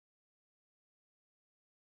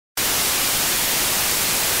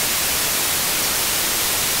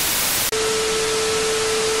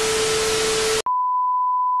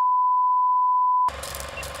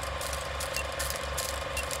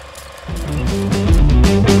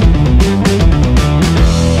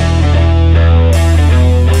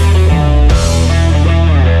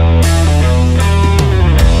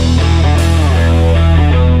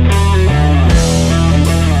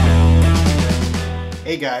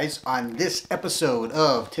guys, on this episode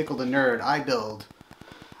of Tickle the Nerd, I build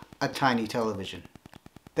a tiny television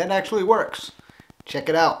that actually works. Check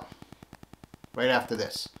it out right after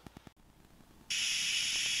this.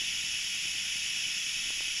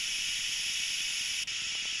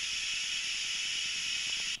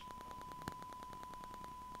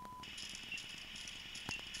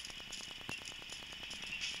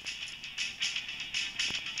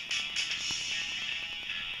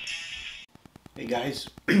 Hey guys,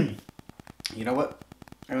 you know what?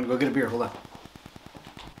 I'm gonna go get a beer. Hold on.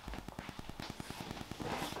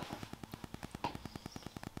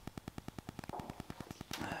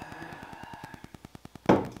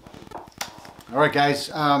 All right, guys.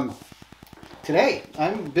 Today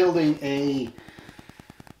I'm building a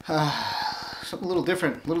something a little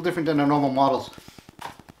different than our normal models.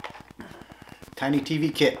 Tiny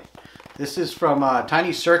TV kit. This is from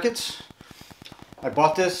Tiny Circuits. I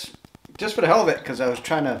bought this just for the hell of it because I was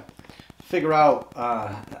trying to figure out.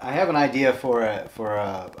 I have an idea for a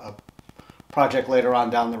project later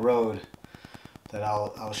on down the road that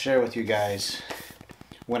I'll share with you guys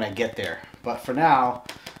when I get there. But for now,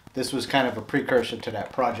 this was kind of a precursor to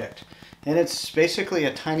that project, and it's basically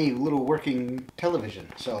a tiny little working television.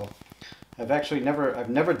 So I've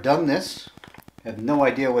never done this. I have no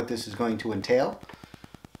idea what this is going to entail.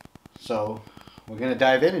 So we're gonna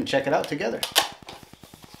dive in and check it out together.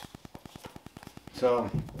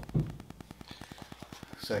 So,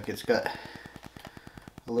 looks like it's got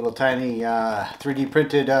a little tiny 3D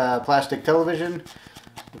printed plastic television.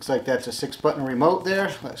 Looks like that's a 6-button remote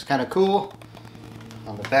there. That's kind of cool.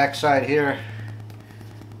 On the back side here,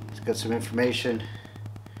 it's got some information.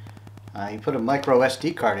 You put a micro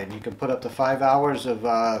SD card in. You can put up to 5 hours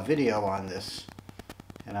of video on this.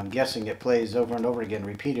 And I'm guessing it plays over and over again,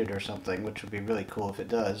 repeated or something, which would be really cool if it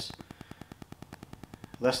does.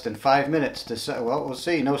 Less than 5 minutes to set. Well, we'll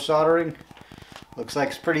see. No soldering. Looks like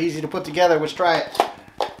it's pretty easy to put together. Let's try it.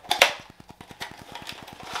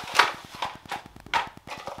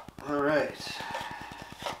 All right.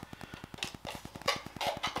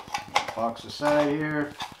 Box aside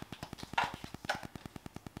here.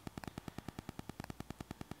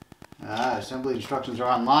 Assembly instructions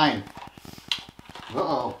are online.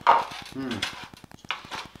 Uh-oh.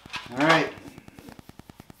 All right.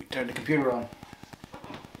 Turn the computer on.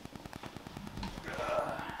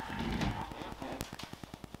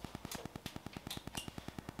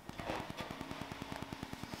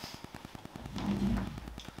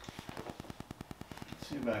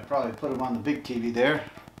 But I probably put them on the big TV there.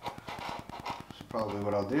 That's probably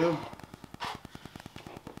what I'll do.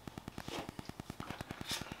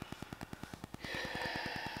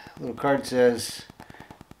 Little card says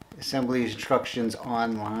assembly instructions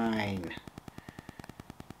online.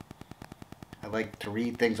 I like to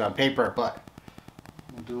read things on paper, but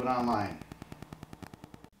we'll do it online.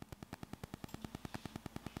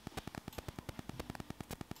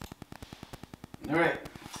 All right.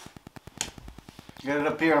 Got it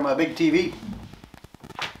up here on my big TV.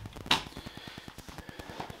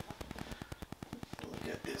 Look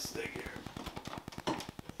at this thing here.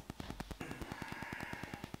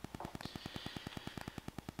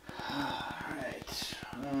 Alright,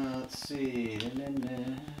 let's see.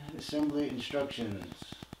 Assembly instructions.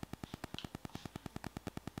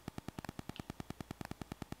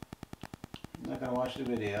 I'm not going to watch the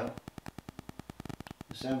video.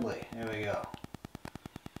 Assembly, there we go.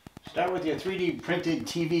 Start with your 3D printed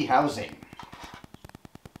TV housing.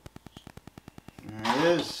 There it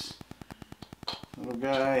is. Little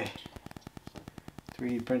guy.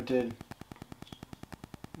 3D printed.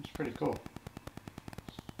 It's pretty cool.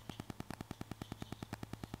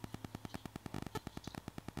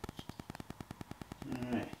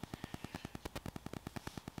 Alright.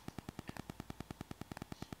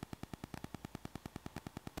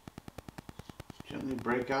 Gently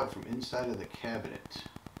break out from inside of the cabinet.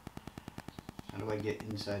 How do I get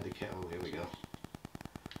inside the cabinet? Oh, here we go.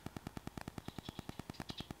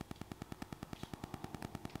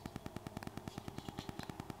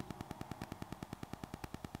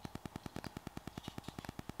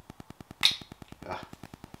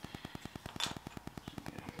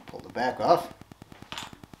 Pull the back off.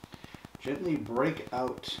 Gently break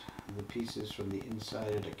out the pieces from the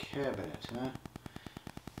inside of the cabinet, huh?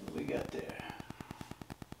 What do we got there?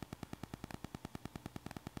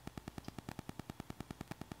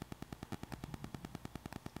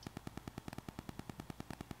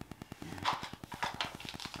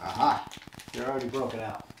 Aha, they're already broken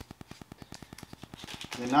out.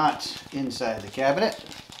 They're not inside the cabinet.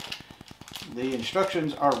 The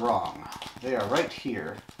instructions are wrong. They are right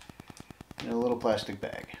here in a little plastic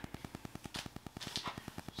bag.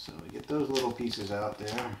 those little pieces out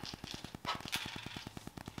there.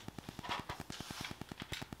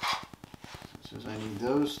 So I need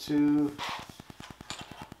those two.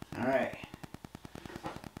 All right.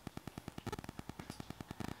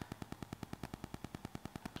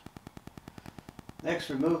 Next,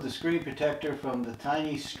 remove the screen protector from the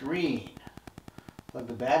tiny screen. Plug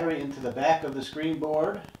the battery into the back of the screen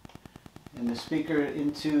board and the speaker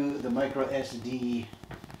into the micro SD.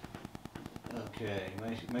 Okay,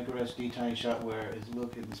 micro SD tiny shot where is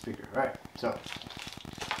located in the speaker. All right, so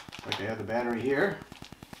like I have the battery here,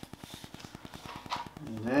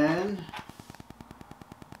 and then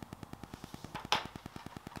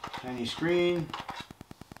tiny screen.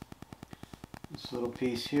 This little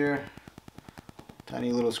piece here,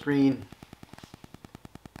 tiny little screen.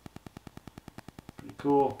 Pretty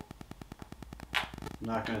cool. I'm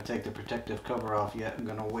not going to take the protective cover off yet. I'm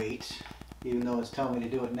going to wait. Even though it's telling me to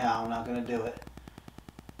do it now, I'm not going to do it.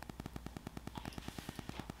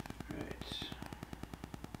 Right.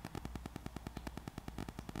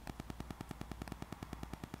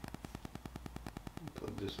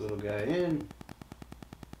 Plug this little guy in.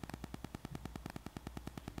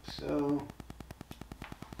 So.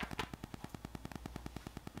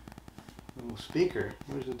 Little speaker.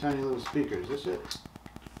 Where's the tiny little speaker? Is this it?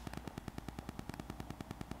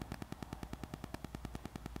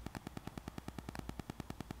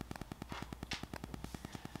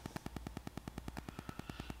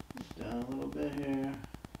 Down a little bit here.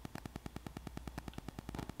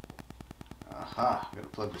 Aha, I'm going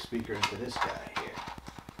to plug the speaker into this guy here.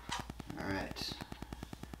 Alright. So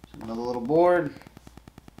another little board.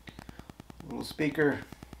 Little speaker.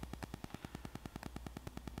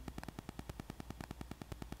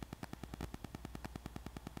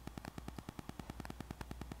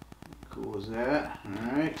 Cool as that.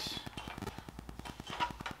 Alright.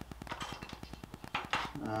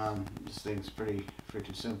 This thing's pretty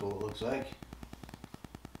freaking simple, it looks like.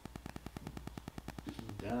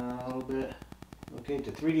 Down a little bit. Okay,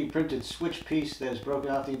 the 3D printed switch piece that is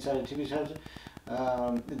broken off the inside of the TV's house.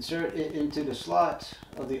 Insert it into the slot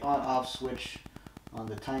of the on-off switch on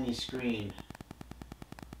the tiny screen.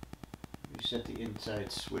 Reset the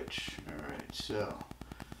inside switch. Alright, so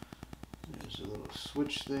there's a little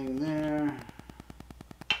switch thing there.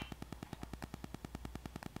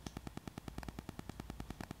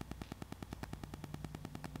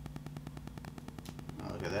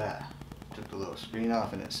 Oh, look at that. Took the little screen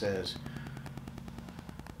off and it says,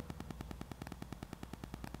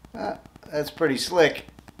 that's pretty slick.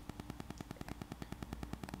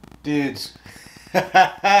 Dudes.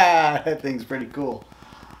 That thing's pretty cool.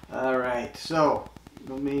 Alright, so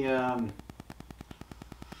let me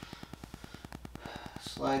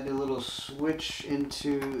slide the little switch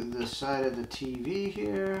into the side of the TV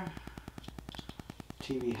here.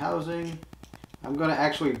 TV housing. I'm going to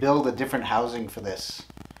actually build a different housing for this.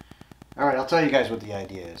 Alright, I'll tell you guys what the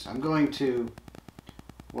idea is. I'm going to,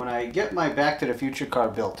 when I get my Back to the Future car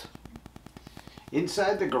built,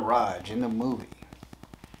 inside the garage in the movie,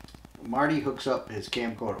 Marty hooks up his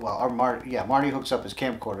camcorder. Well, Marty hooks up his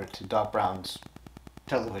camcorder to Doc Brown's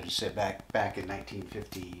television set back in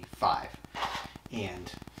 1955.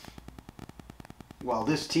 And while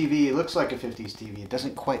this TV looks like a 50s TV, it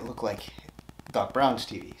doesn't quite look like Doc Brown's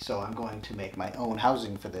TV. So I'm going to make my own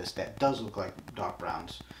housing for this that does look like Doc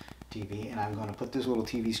Brown's TV, and I'm going to put this little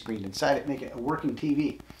TV screen inside it, make it a working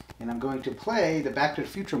TV, and I'm going to play the Back to the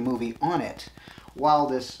Future movie on it while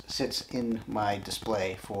this sits in my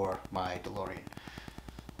display for my DeLorean.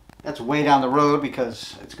 That's way down the road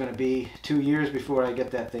because it's going to be 2 years before I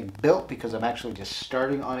get that thing built, because I'm actually just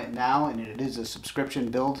starting on it now, and it is a subscription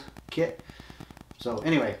build kit. So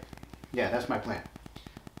anyway, yeah, that's my plan.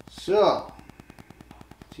 So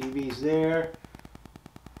TV's there.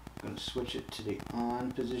 I'm going to switch it to the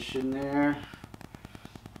on position there.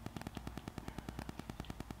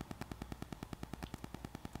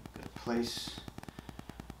 I'm going to place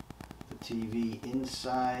the TV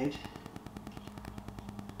inside.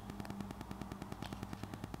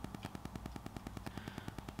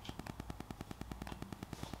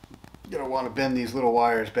 You're going to want to bend these little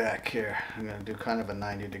wires back here. I'm going to do kind of a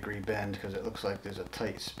 90-degree bend because it looks like there's a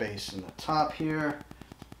tight space in the top here.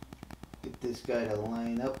 Get this guy to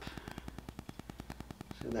line up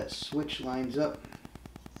so that switch lines up.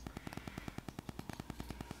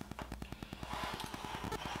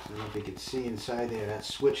 So if you can see inside there, that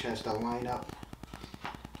switch has to line up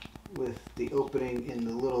with the opening in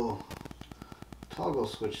the little toggle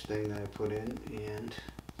switch thing that I put in, and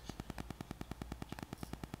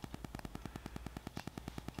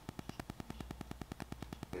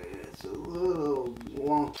it's a little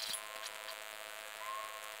wonky.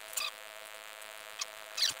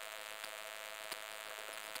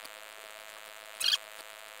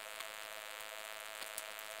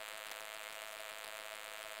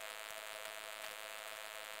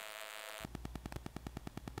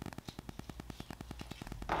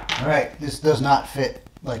 Alright, this does not fit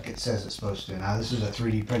like it says it's supposed to. Now this is a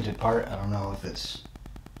 3D printed part. I don't know if it's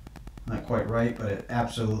not quite right, but it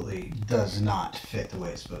absolutely does not fit the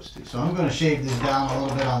way it's supposed to. So I'm going to shave this down a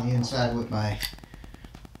little bit on the inside with my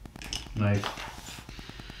knife.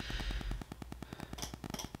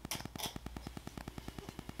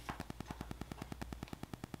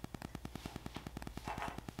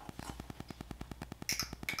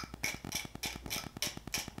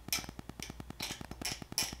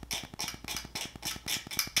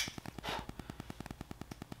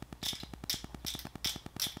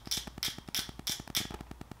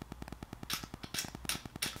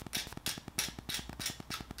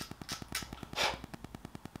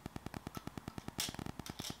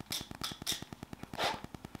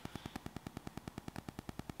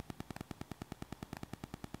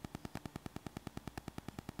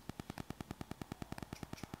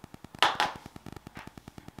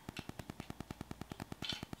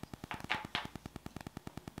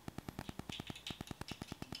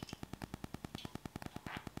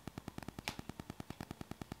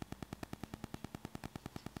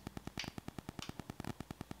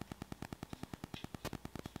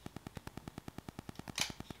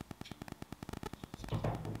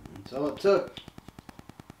 That's all it took.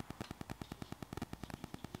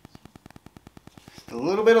 Just a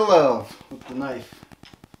little bit of love with the knife.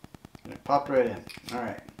 And it popped right in.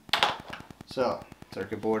 Alright. So,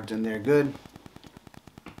 circuit board's in there good.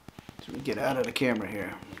 So we get out of the camera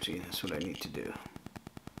here. See, that's what I need to do.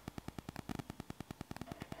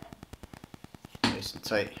 Nice and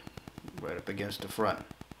tight. Right up against the front.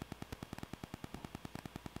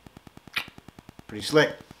 Pretty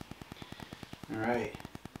slick. Alright.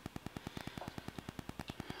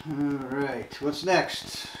 Alright, what's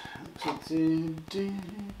next?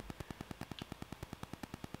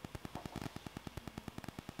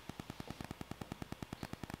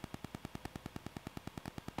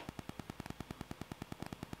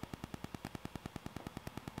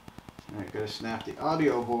 Alright, gotta snap the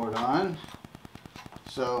audio board on.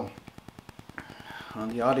 So, on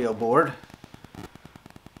the audio board,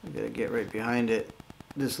 I gotta get right behind it.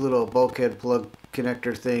 This little bulkhead plug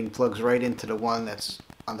connector thing plugs right into the one that's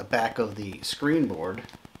on the back of the screen board,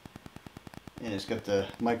 and it's got the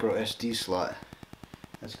micro SD slot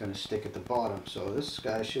that's going to stick at the bottom. So this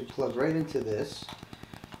guy should plug right into this,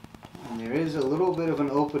 and there is a little bit of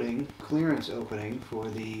an opening, clearance opening, for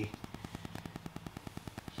the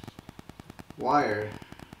wire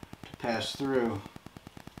to pass through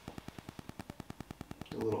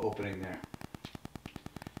the little opening there.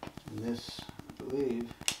 And this, I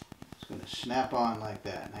believe, is going to snap on like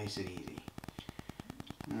that, nice and easy.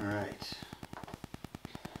 Alright.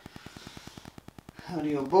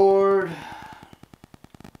 Audio board.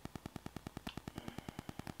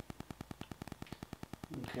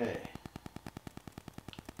 Okay.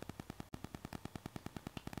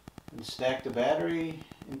 And stack the battery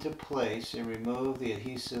into place and remove the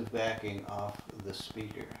adhesive backing off the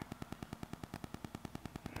speaker.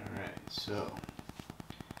 Alright, so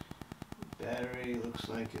battery looks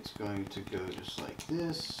like it's going to go just like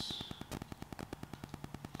this.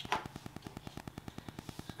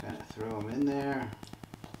 Kind of throw them in there,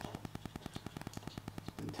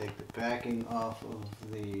 and take the backing off of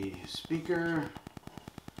the speaker.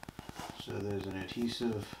 So there's an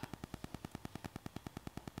adhesive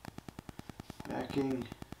backing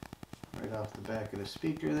right off the back of the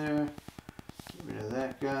speaker there. Get rid of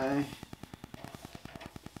that guy.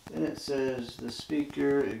 Then it says the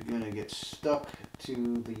speaker is going to get stuck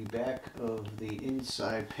to the back of the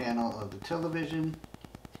inside panel of the television.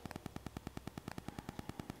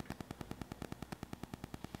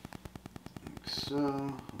 So,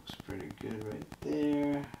 looks pretty good right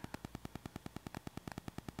there.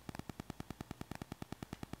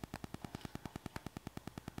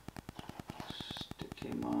 Stick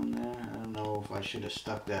him on there. I don't know if I should have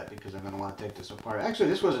stuck that because I'm going to want to take this apart. Actually,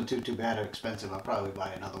 this wasn't too bad or expensive. I'll probably buy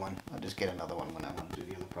another one. I'll just get another one when I want to do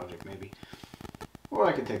the other project maybe. Or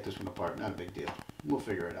I could take this one apart. Not a big deal. We'll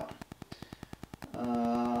figure it out.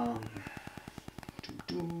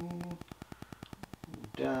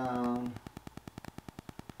 Down.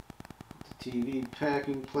 TV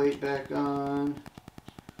packing plate back on.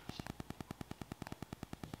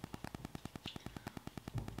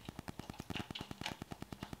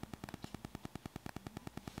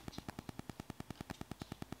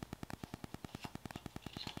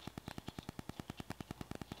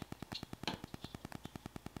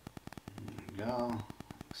 There we go,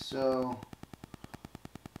 like so.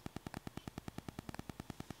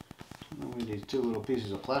 Where did these two little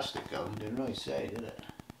pieces of plastic go? It didn't really say, did it?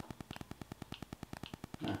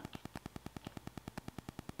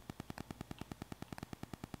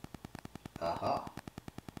 Aha.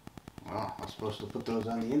 Well, I'm supposed to put those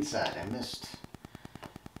on the inside. I missed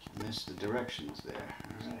the directions there.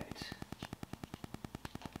 All right.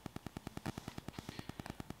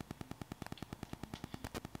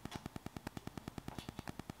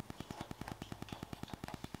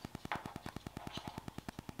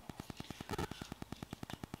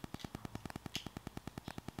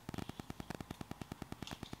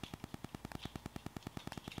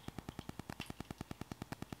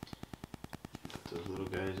 Put those little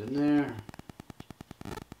guys in there.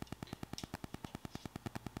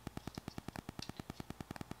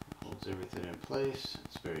 Holds everything in place.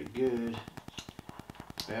 It's very good.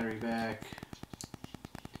 Battery back.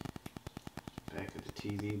 Back of the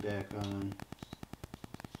TV back on.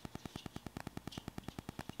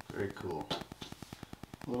 Very cool.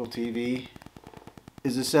 Little TV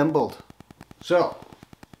is assembled. So,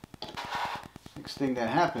 next thing that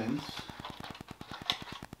happens,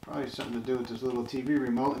 probably something to do with this little TV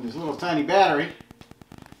remote and this little tiny battery.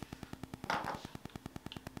 Go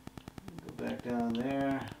back down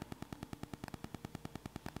there.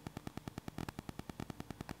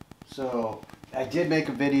 So, I did make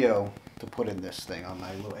a video to put in this thing on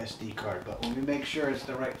my little SD card, but let me make sure it's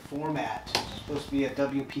the right format. It's supposed to be a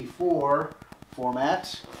WP4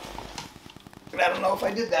 format. But I don't know if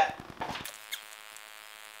I did that.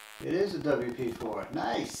 It is a WP4.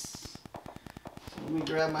 Nice. So let me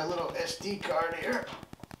grab my little SD card here.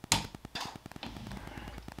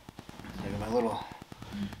 Take my little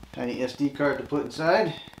tiny SD card to put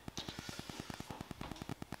inside.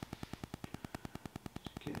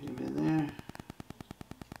 Get him in there.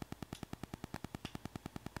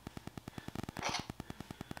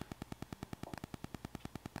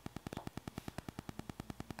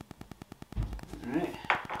 Alright.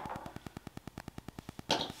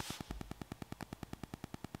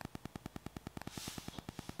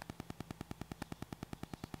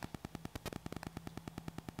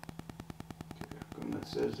 That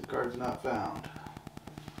says the card's not found.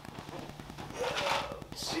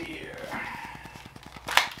 Let's see here.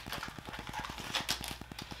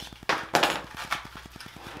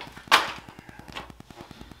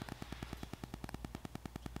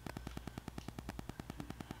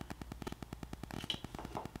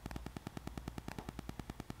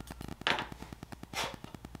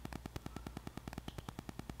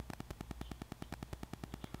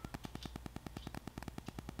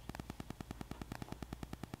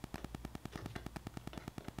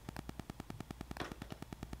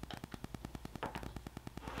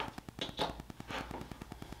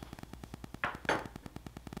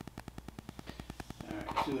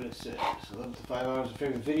 See what it says. 11 to 5 hours of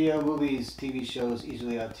favorite video, movies, TV shows,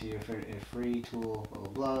 easily out to your free tool, blah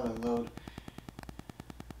blah blah, and load.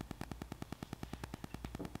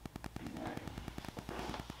 Alright.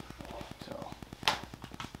 So.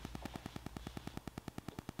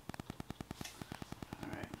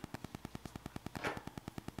 Alright.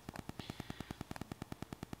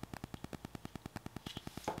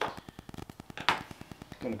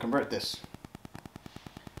 Gonna convert this.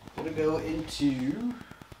 Gonna go into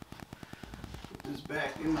this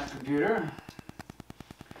back in my computer.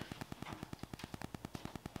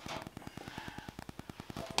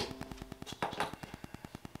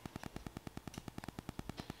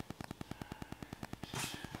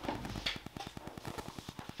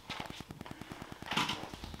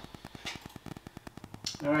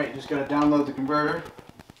 Alright, just gotta download the converter.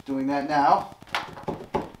 Doing that now.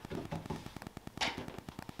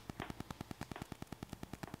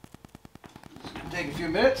 It's gonna take a few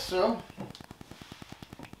minutes, so.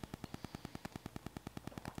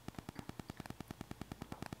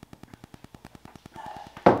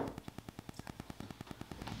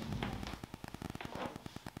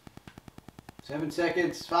 Seven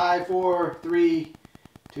seconds. 5, 4, 3,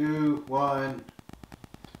 2, 1.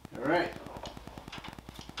 All right.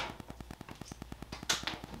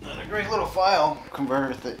 Another great little file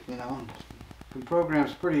converter that, you know, the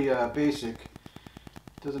program's pretty basic.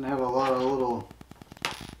 Doesn't have a lot of little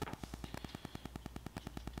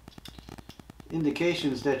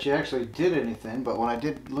indications that you actually did anything, but when I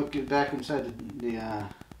did look back inside the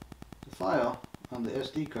file on the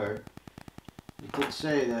SD card, it did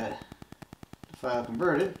say that the file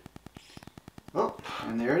converted. Oh,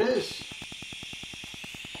 and there it is.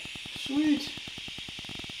 Sweet.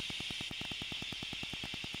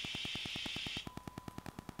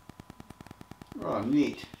 Oh,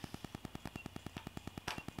 neat.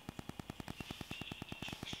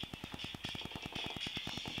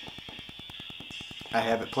 I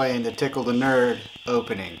have it playing the Tickle the Nerd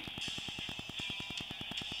opening.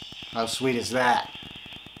 How sweet is that?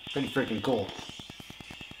 Pretty freaking cool.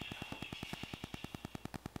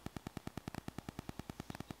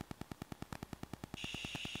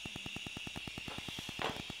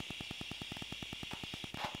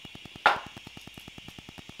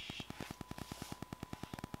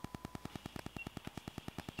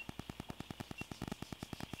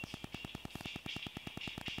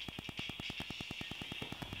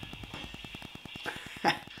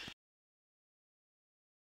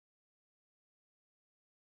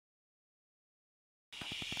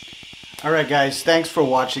 Alright guys, thanks for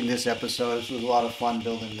watching this episode. This was a lot of fun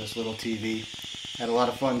building this little TV. Had a lot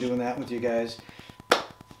of fun doing that with you guys.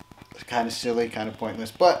 It's kind of silly, kind of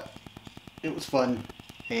pointless, but it was fun.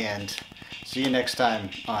 And see you next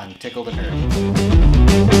time on Tickle the Nerd.